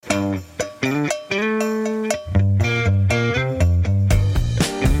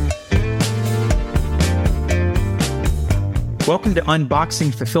Welcome to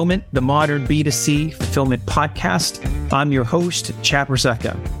Unboxing Fulfillment, the modern B2C fulfillment podcast. I'm your host, Chad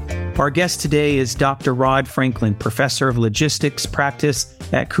Ruzecka. Our guest today is Dr. Rod Franklin, professor of logistics practice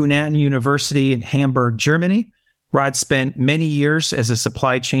at Kuehne University in Hamburg, Germany. Rod spent many years as a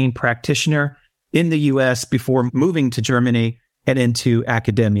supply chain practitioner in the U.S. before moving to Germany and into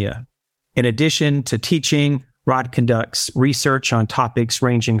academia. In addition to teaching, Rod conducts research on topics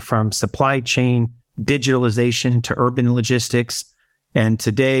ranging from supply chain, digitalization to urban logistics. And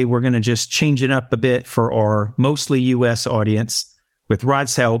today we're going to just change it up a bit for our mostly US audience. With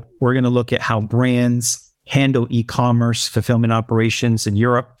Rod's help, we're going to look at how brands handle e-commerce fulfillment operations in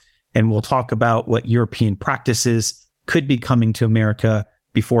Europe. And we'll talk about what European practices could be coming to America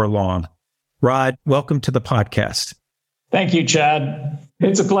before long. Rod, welcome to the podcast. Thank you, Chad.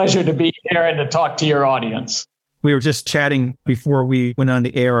 It's a pleasure to be here and to talk to your audience. We were just chatting before we went on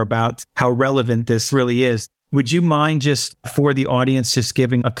the air about how relevant this really is. Would you mind just for the audience, just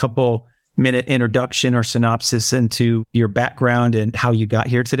giving a couple minute introduction or synopsis into your background and how you got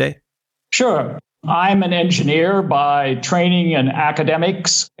here today? Sure. I'm an engineer by training and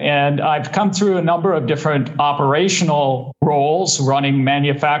academics, and I've come through a number of different operational roles, running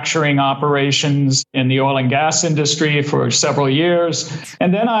manufacturing operations in the oil and gas industry for several years.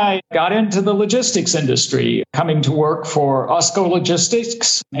 And then I got into the logistics industry, coming to work for USCO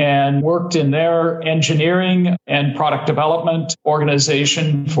Logistics, and worked in their engineering and product development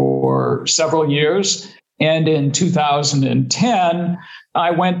organization for several years. And in 2010,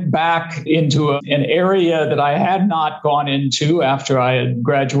 I went back into an area that I had not gone into after I had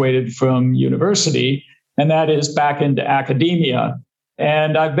graduated from university, and that is back into academia.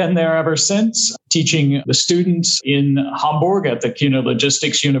 And I've been there ever since, teaching the students in Hamburg at the Kuehne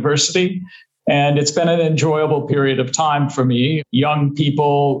Logistics University. And it's been an enjoyable period of time for me. Young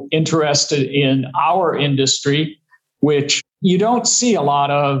people interested in our industry, which you don't see a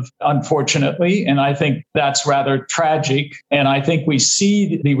lot of, unfortunately, and I think that's rather tragic. And I think we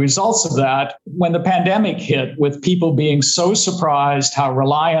see the results of that when the pandemic hit, with people being so surprised how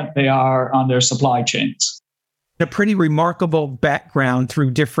reliant they are on their supply chains. A pretty remarkable background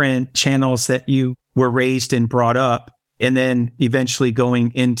through different channels that you were raised and brought up, and then eventually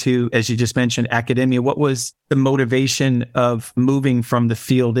going into, as you just mentioned, academia. What was the motivation of moving from the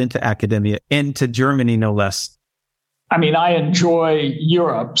field into academia, into Germany, no less? I mean, I enjoy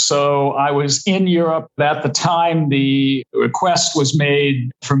Europe. So I was in Europe at the time the request was made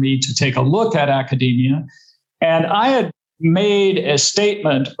for me to take a look at academia. And I had made a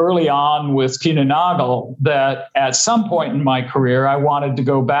statement early on with Kuehne that at some point in my career, I wanted to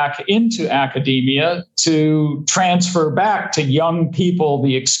go back into academia to transfer back to young people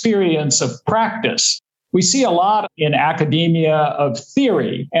the experience of practice. We see a lot in academia of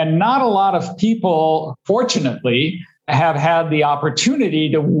theory, and not a lot of people, fortunately, have had the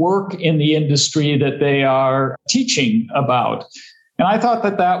opportunity to work in the industry that they are teaching about. And I thought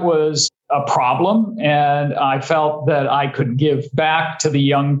that that was a problem. And I felt that I could give back to the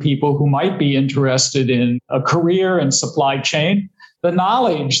young people who might be interested in a career in supply chain, the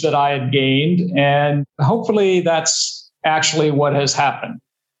knowledge that I had gained. And hopefully that's actually what has happened.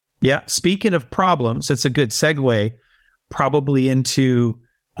 Yeah. Speaking of problems, it's a good segue probably into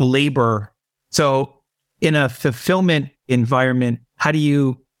labor. So in a fulfillment environment, how do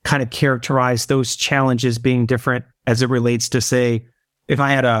you kind of characterize those challenges being different as it relates to, say, if I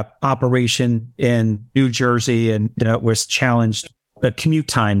had a operation in New Jersey and it was challenged, the commute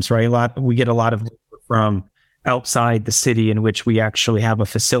times, right? We get a lot of labor from outside the city in which we actually have a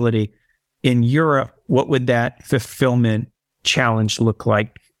facility. In Europe, what would that fulfillment challenge look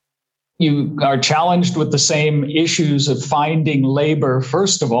like? You are challenged with the same issues of finding labor,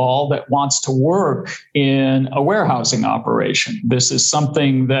 first of all, that wants to work in a warehousing operation. This is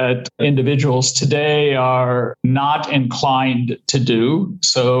something that individuals today are not inclined to do.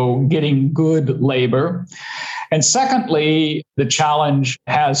 So getting good labor. And secondly, the challenge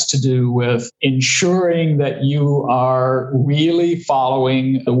has to do with ensuring that you are really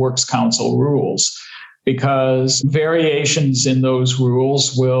following the Works Council rules, because variations in those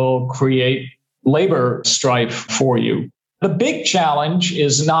rules will create labor strife for you. The big challenge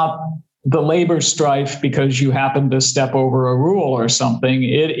is not the labor strife because you happen to step over a rule or something.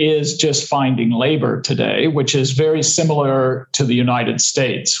 It is just finding labor today, which is very similar to the United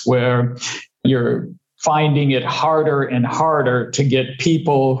States, where you're finding it harder and harder to get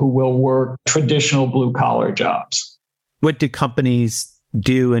people who will work traditional blue-collar jobs. What do companies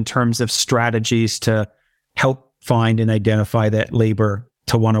do in terms of strategies to help find and identify that labor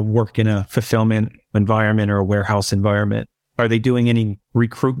to want to work in a fulfillment environment or a warehouse environment? Are they doing any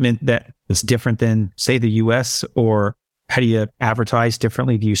recruitment that is different than, say, the US, or How do you advertise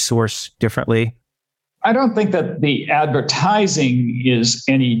differently? Do you source differently? I don't think that the advertising is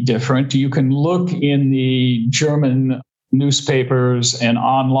any different. You can look in the German newspapers and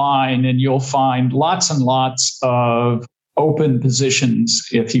online, and you'll find lots and lots of open positions,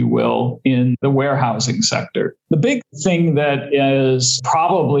 if you will, in the warehousing sector. The big thing that is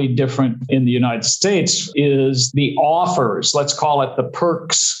probably different in the United States is the offers, let's call it the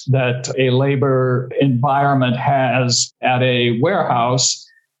perks that a labor environment has at a warehouse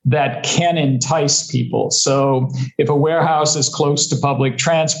that can entice people. So if a warehouse is close to public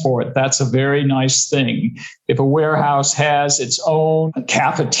transport, that's a very nice thing. If a warehouse has its own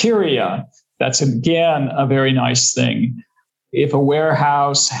cafeteria, that's again a very nice thing. If a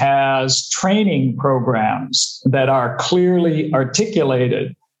warehouse has training programs that are clearly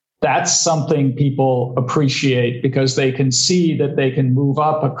articulated, that's something people appreciate because they can see that they can move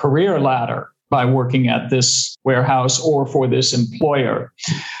up a career ladder by working at this warehouse or for this employer.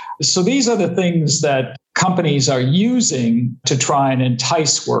 So these are the things that companies are using to try and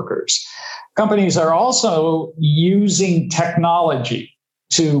entice workers. Companies are also using technology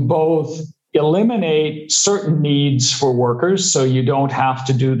to both eliminate certain needs for workers so you don't have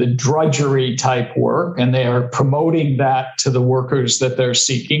to do the drudgery type work, and they are promoting that to the workers that they're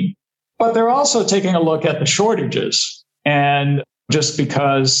seeking. But they're also taking a look at the shortages. And just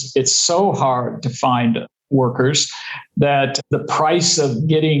because it's so hard to find workers that the price of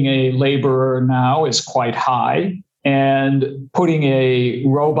getting a laborer now is quite high. And putting a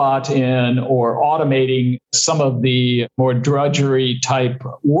robot in or automating some of the more drudgery type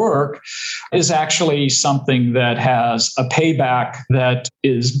work is actually something that has a payback that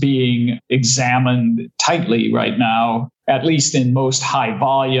is being examined tightly right now, at least in most high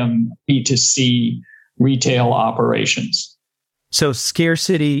volume B2C retail operations. So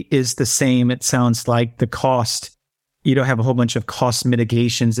scarcity is the same. It sounds like the cost, you don't have a whole bunch of cost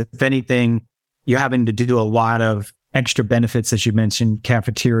mitigations. If anything, you're having to do a lot of extra benefits, as you mentioned,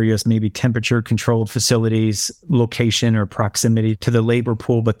 cafeterias, maybe temperature controlled facilities, location or proximity to the labor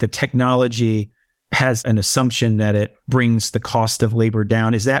pool. But the technology has an assumption that it brings the cost of labor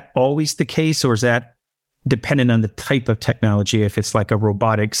down. Is that always the case, or is that dependent on the type of technology? If it's like a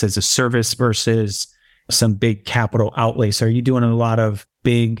robotics as a service versus some big capital outlays, are you doing a lot of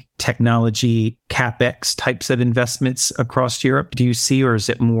big technology CapEx types of investments across Europe? Do you see, or is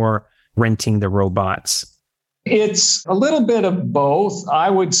it more renting the robots? It's a little bit of both. I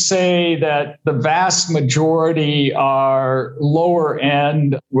would say that the vast majority are lower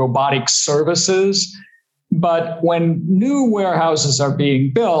end robotic services. But when new warehouses are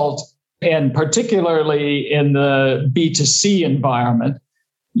being built, and particularly in the B2C environment,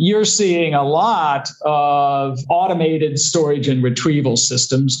 you're seeing a lot of automated storage and retrieval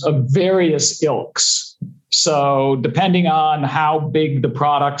systems of various ilks. So depending on how big the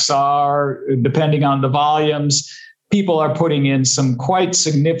products are, depending on the volumes, people are putting in some quite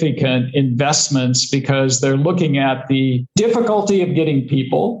significant investments because they're looking at the difficulty of getting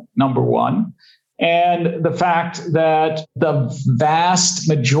people, number one, and the fact that the vast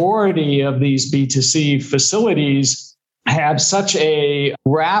majority of these B2C facilities have such a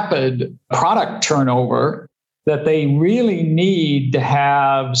rapid product turnover that they really need to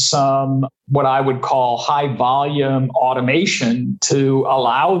have some, what I would call high volume automation to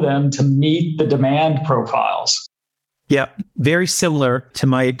allow them to meet the demand profiles. Yeah, very similar to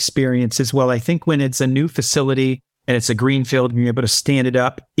my experience as well. I think when it's a new facility and it's a greenfield and you're able to stand it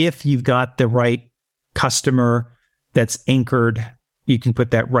up, if you've got the right customer that's anchored, you can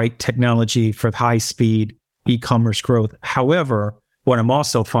put that right technology for high speed e-commerce growth. However, what I'm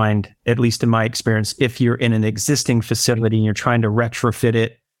also find, at least in my experience, if you're in an existing facility and you're trying to retrofit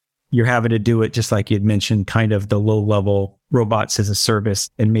it, you're having to do it just like you'd mentioned, kind of the low-level robots as a service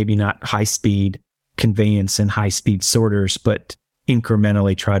and maybe not high-speed conveyance and high-speed sorters, but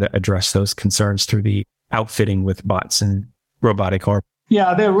incrementally try to address those concerns through the outfitting with bots and robotic arm.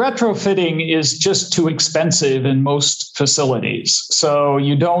 Yeah, the retrofitting is just too expensive in most facilities. So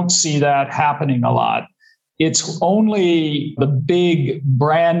you don't see that happening a lot. It's only the big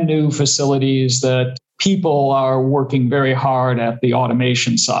brand new facilities that people are working very hard at the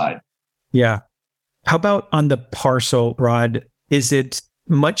automation side. Yeah. How about on the parcel, Rod? Is it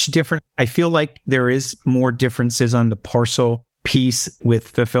much different? I feel like there is more differences on the parcel piece with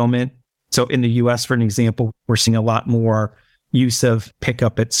fulfillment. So in the US, for an example, we're seeing a lot more use of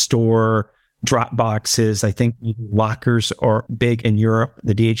pickup at store, drop boxes. I think lockers are big in Europe,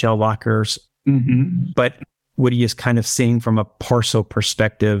 the DHL lockers. Mm-hmm. But what are you kind of seeing from a parcel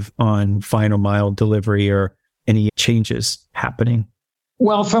perspective on final mile delivery or any changes happening?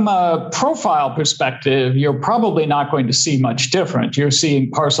 Well, from a profile perspective, you're probably not going to see much different. You're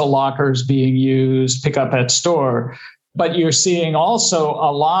seeing parcel lockers being used, pick up at store, but you're seeing also a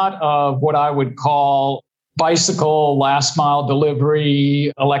lot of what I would call bicycle last mile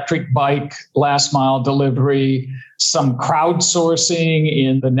delivery, electric bike last mile delivery, some crowdsourcing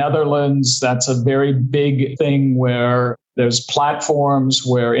in the Netherlands. That's a very big thing where there's platforms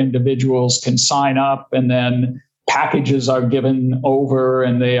where individuals can sign up and then packages are given over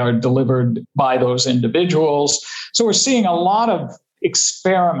and they are delivered by those individuals. So we're seeing a lot of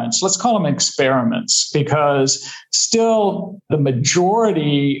experiments. Let's call them experiments, because still the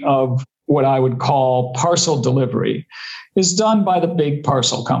majority of what I would call parcel delivery is done by the big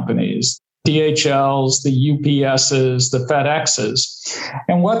parcel companies, DHLs, the UPSs, the FedExes.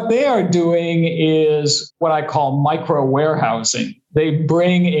 And what they are doing is what I call micro warehousing. They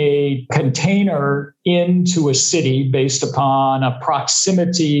bring a container into a city based upon a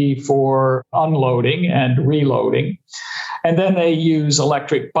proximity for unloading and reloading. And then they use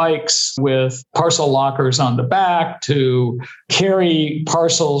electric bikes with parcel lockers on the back to carry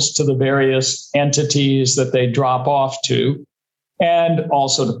parcels to the various entities that they drop off to, and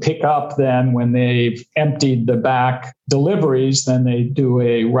also to pick up then when they've emptied the back deliveries, then they do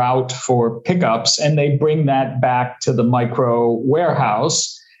a route for pickups and they bring that back to the micro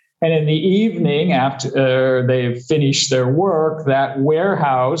warehouse. And in the evening, after they've finished their work, that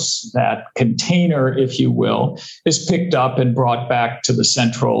warehouse, that container, if you will, is picked up and brought back to the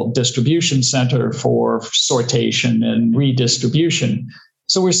central distribution center for sortation and redistribution.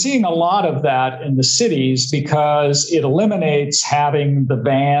 So we're seeing a lot of that in the cities because it eliminates having the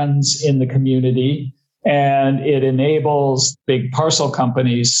vans in the community, and it enables big parcel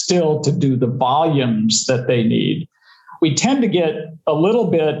companies still to do the volumes that they need. We tend to get a little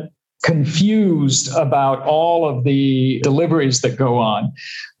bit confused about all of the deliveries that go on.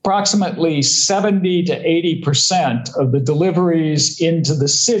 Approximately 70 to 80% of the deliveries into the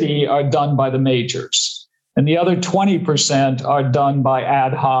city are done by the majors. And the other 20% are done by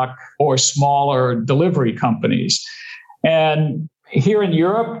ad hoc or smaller delivery companies. And here in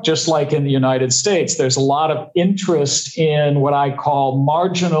Europe, just like in the United States, there's a lot of interest in what I call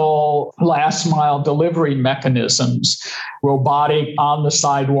marginal last mile delivery mechanisms, robotic on the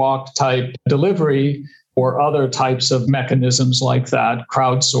sidewalk type delivery, or other types of mechanisms like that,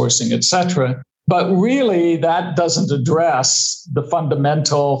 crowdsourcing, et cetera. But really, that doesn't address the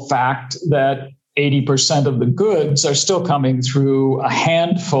fundamental fact that 80% of the goods are still coming through a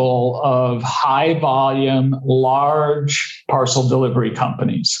handful of high volume, large parcel delivery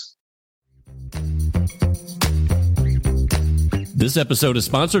companies. This episode is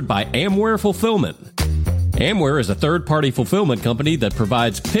sponsored by Amware Fulfillment. Amware is a third-party fulfillment company that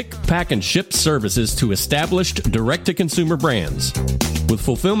provides pick, pack, and ship services to established direct-to-consumer brands. With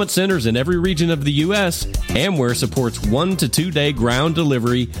fulfillment centers in every region of the U.S., Amware supports 1 to 2 day ground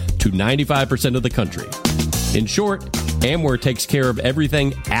delivery to 95% of the country. In short, Amware takes care of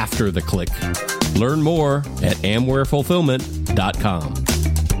everything after the click. Learn more at amwarefulfillment.com.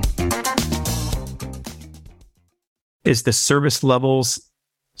 Is the service levels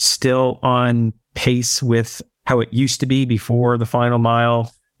still on pace with how it used to be before the final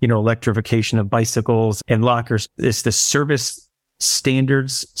mile, electrification of bicycles and lockers? Is the service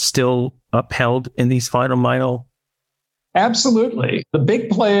standards still upheld in these final mile? Absolutely. The big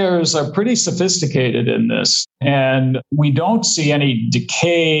players are pretty sophisticated in this, and we don't see any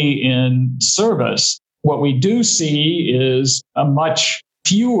decay in service. What we do see is a much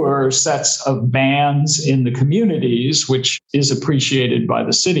fewer sets of vans in the communities, which is appreciated by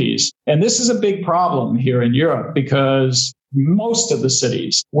the cities. And this is a big problem here in Europe because most of the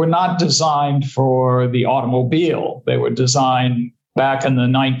cities were not designed for the automobile. They were designed back in the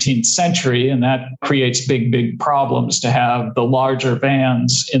 19th century, and that creates big problems to have the larger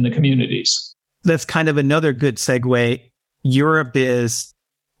vans in the communities. That's kind of another good segue. Europe is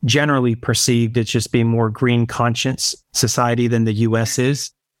generally perceived as just being more green conscious society than the US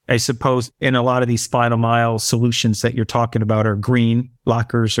is. I suppose in a lot of these final mile solutions that you're talking about are green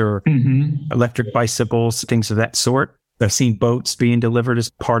lockers or electric bicycles, things of that sort. I've seen boats being delivered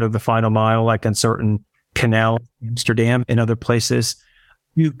as part of the final mile, like in certain canal, Amsterdam and other places.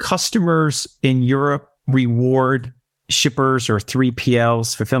 Do customers in Europe reward shippers or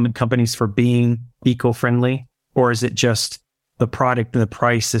 3PLs, fulfillment companies, for being eco-friendly? Or is it just the product and the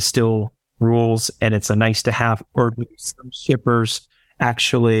price is still rules and it's a nice to have? Or do some shippers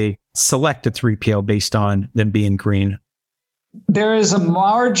actually select a 3PL based on them being green? There is a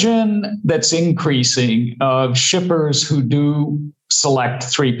margin that's increasing of shippers who do select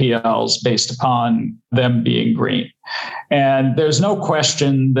 3PLs based upon them being green. And there's no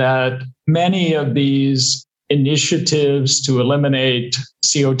question that many of these initiatives to eliminate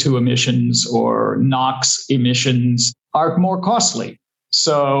CO2 emissions or NOx emissions are more costly.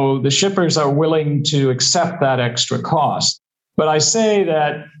 So the shippers are willing to accept that extra cost. But I say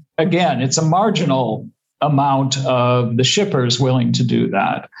that, again, it's a marginal amount of the shippers willing to do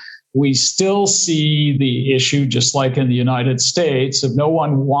that. We still see the issue, just like in the United States, of no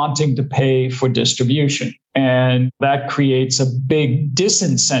one wanting to pay for distribution. And that creates a big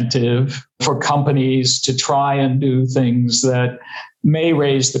disincentive for companies to try and do things that may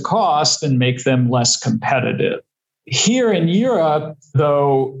raise the cost and make them less competitive. Here in Europe,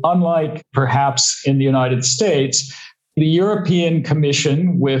 though, unlike perhaps in the United States, the European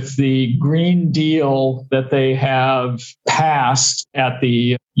Commission, with the Green Deal that they have passed at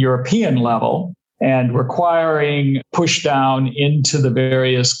the European level and requiring push down into the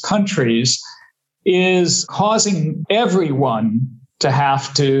various countries, is causing everyone to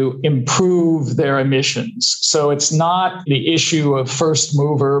have to improve their emissions. So it's not the issue of first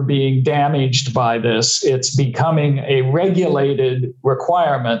mover being damaged by this. It's becoming a regulated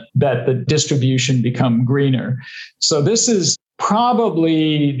requirement that the distribution become greener. So this is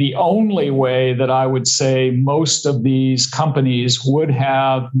probably the only way that I would say most of these companies would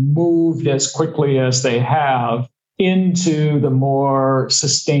have moved as quickly as they have into the more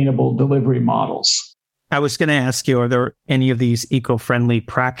sustainable delivery models. I was going to ask you, are there any of these eco-friendly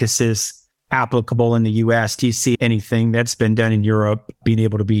practices applicable in the US? Do you see anything that's been done in Europe being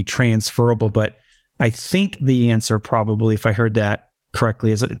able to be transferable? But I think the answer probably, if I heard that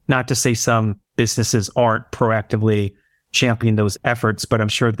correctly, is not to say some businesses aren't proactively championing those efforts, but I'm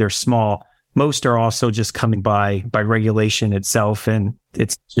sure they're small. Most are also just coming by regulation itself, and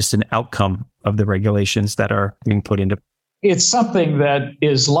it's just an outcome of the regulations that are being put into. It's something that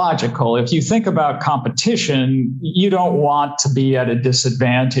is logical. If you think about competition, you don't want to be at a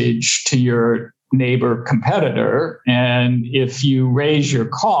disadvantage to your neighbor competitor. And if you raise your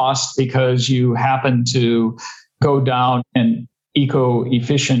cost because you happen to go down an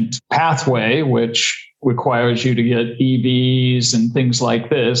eco-efficient pathway, which requires you to get EVs and things like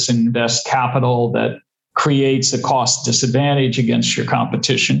this, invest capital that creates a cost disadvantage against your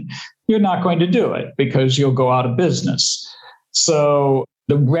competition, you're not going to do it because you'll go out of business. So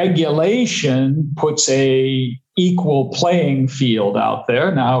the regulation puts a equal playing field out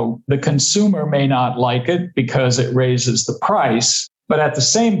there. Now, the consumer may not like it because it raises the price, but at the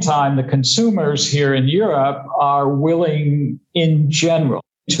same time, the consumers here in Europe are willing in general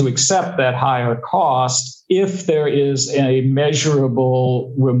to accept that higher cost if there is a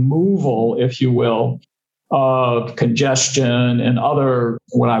measurable removal, if you will, of congestion and other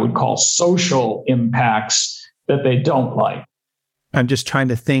what I would call social impacts that they don't like. I'm just trying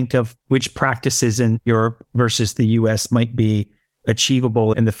to think of which practices in Europe versus the US might be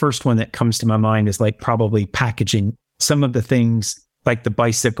achievable. And the first one that comes to my mind is like probably packaging. Some of the things like the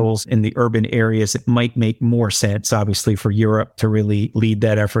bicycles in the urban areas, it might make more sense, obviously, for Europe to really lead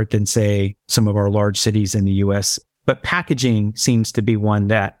that effort than, say, some of our large cities in the US. But packaging seems to be one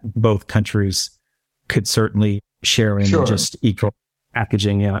that both countries could certainly share in. Sure. Just equal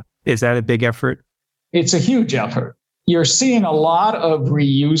packaging. Yeah. Is that a big effort? It's a huge effort. You're seeing a lot of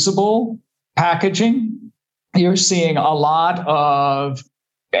reusable packaging. You're seeing a lot of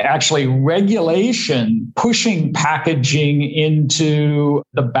actually regulation pushing packaging into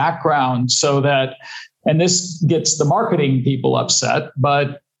the background so that, and this gets the marketing people upset,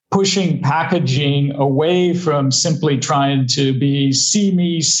 but pushing packaging away from simply trying to be see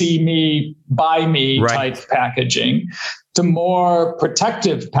me, buy me type packaging to more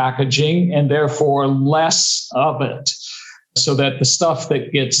protective packaging and therefore less of it, so that the stuff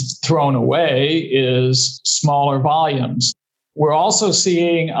that gets thrown away is smaller volumes. We're also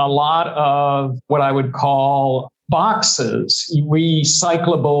seeing a lot of what I would call boxes,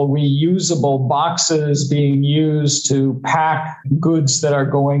 recyclable, reusable boxes being used to pack goods that are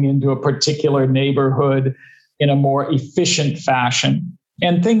going into a particular neighborhood in a more efficient fashion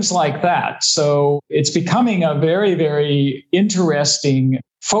and things like that. So it's becoming a very, very interesting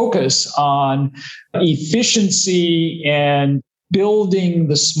focus on efficiency and building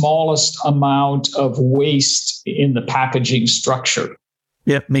the smallest amount of waste in the packaging structure.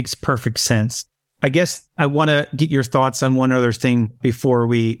 Yeah, makes perfect sense. I guess I want to get your thoughts on one other thing before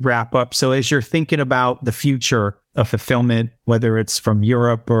we wrap up. So as you're thinking about the future of fulfillment, whether it's from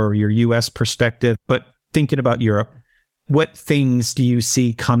Europe or your US perspective, but thinking about Europe, what things do you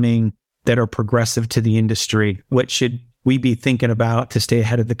see coming that are progressive to the industry? What should we be thinking about to stay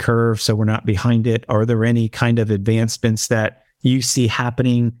ahead of the curve so we're not behind it? Are there any kind of advancements that you see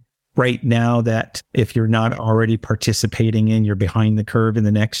happening right now that if you're not already participating in, you're behind the curve in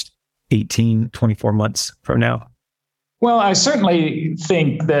the next 18, 24 months from now? Well, I certainly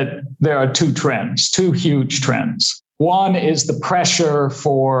think that there are two huge trends. One is the pressure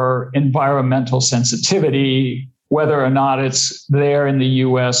for environmental sensitivity. Whether or not it's there in the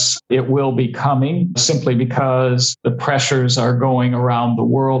US, it will be coming simply because the pressures are going around the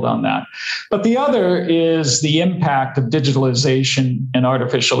world on that. But the other is the impact of digitalization and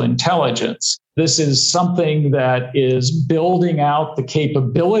artificial intelligence. This is something that is building out the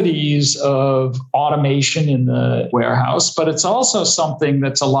capabilities of automation in the warehouse, but it's also something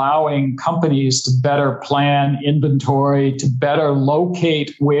that's allowing companies to better plan inventory, to better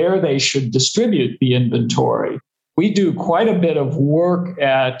locate where they should distribute the inventory. We do quite a bit of work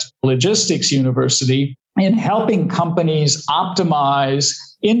at Logistics University in helping companies optimize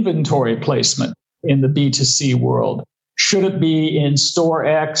inventory placement in the B2C world. Should it be in store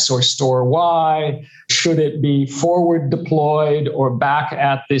X or store Y? Should it be forward deployed or back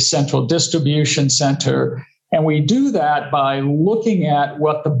at the central distribution center? And we do that by looking at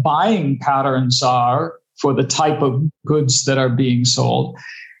what the buying patterns are for the type of goods that are being sold.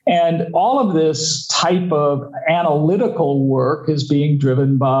 And all of this type of analytical work is being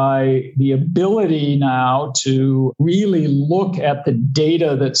driven by the ability now to really look at the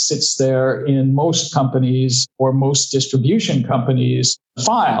data that sits there in most companies or most distribution companies'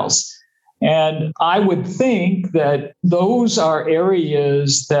 files. And I would think that those are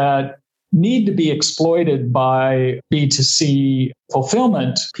areas that need to be exploited by B2C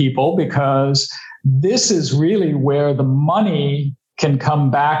fulfillment people, because this is really where the money can come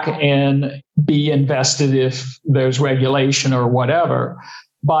back and be invested if there's regulation or whatever,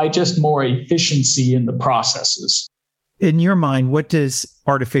 by just more efficiency in the processes. In your mind, what does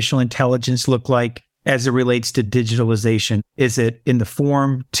artificial intelligence look like as it relates to digitalization? Is it in the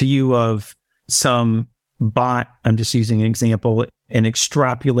form to you of some bot, I'm just using an example, and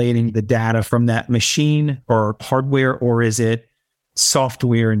extrapolating the data from that machine or hardware, or is it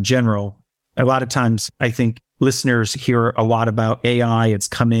software in general? A lot of times, I think listeners hear a lot about AI. It's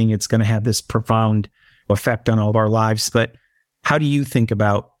coming. It's going to have this profound effect on all of our lives. But how do you think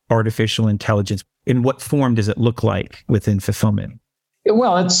about artificial intelligence? In what form does it look like within fulfillment?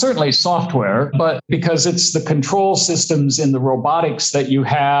 Well, it's certainly software, but because it's the control systems in the robotics that you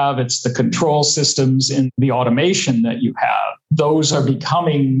have, it's the control systems in the automation that you have. Those are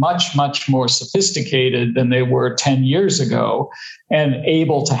becoming much, much more sophisticated than they were 10 years ago and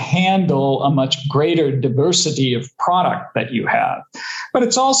able to handle a much greater diversity of product that you have. But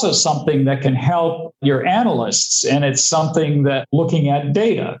it's also something that can help your analysts, and it's something that looking at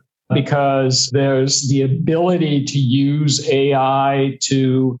data, because there's the ability to use AI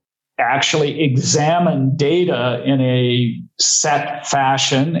to actually examine data in a set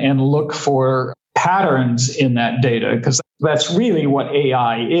fashion and look for patterns in that data, because that's really what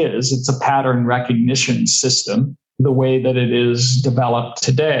AI is. It's a pattern recognition system, the way that it is developed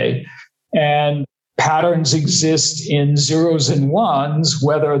today. And patterns exist in zeros and ones,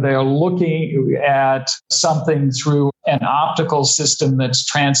 whether they're looking at something through an optical system that's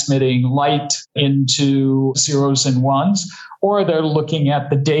transmitting light into zeros and ones, or they're looking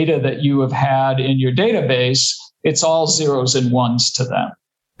at the data that you have had in your database. It's all zeros and ones to them.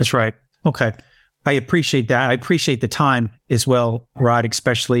 That's right. Okay. I appreciate that. I appreciate the time as well, Rod,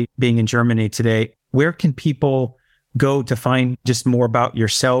 especially being in Germany today. Where can people go to find just more about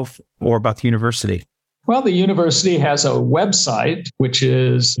yourself or about the university? Well, the university has a website, which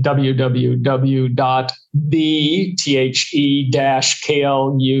is www.the-klu.org.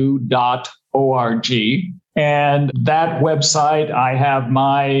 And that website, I have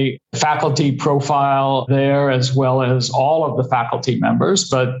my faculty profile there, as well as all of the faculty members,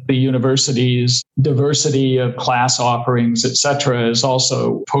 but the university's diversity of class offerings, et cetera, is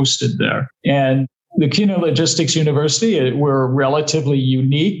also posted there. And the Kuehne Logistics University, we're relatively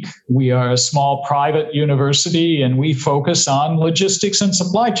unique. We are a small private university, and we focus on logistics and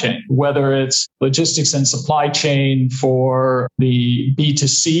supply chain, whether it's logistics and supply chain for the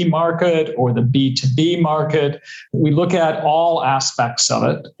B2C market or the B2B market. We look at all aspects of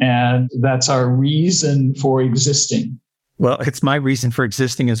it, and that's our reason for existing. Well, it's my reason for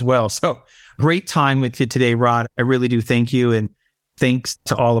existing as well. So great time with you today, Rod. I really do thank you. And thanks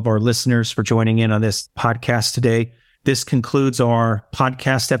to all of our listeners for joining in on this podcast today. This concludes our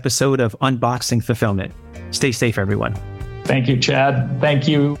podcast episode of Unboxing Fulfillment. Stay safe, everyone. Thank you, Chad. Thank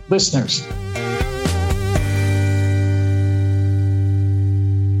you, listeners.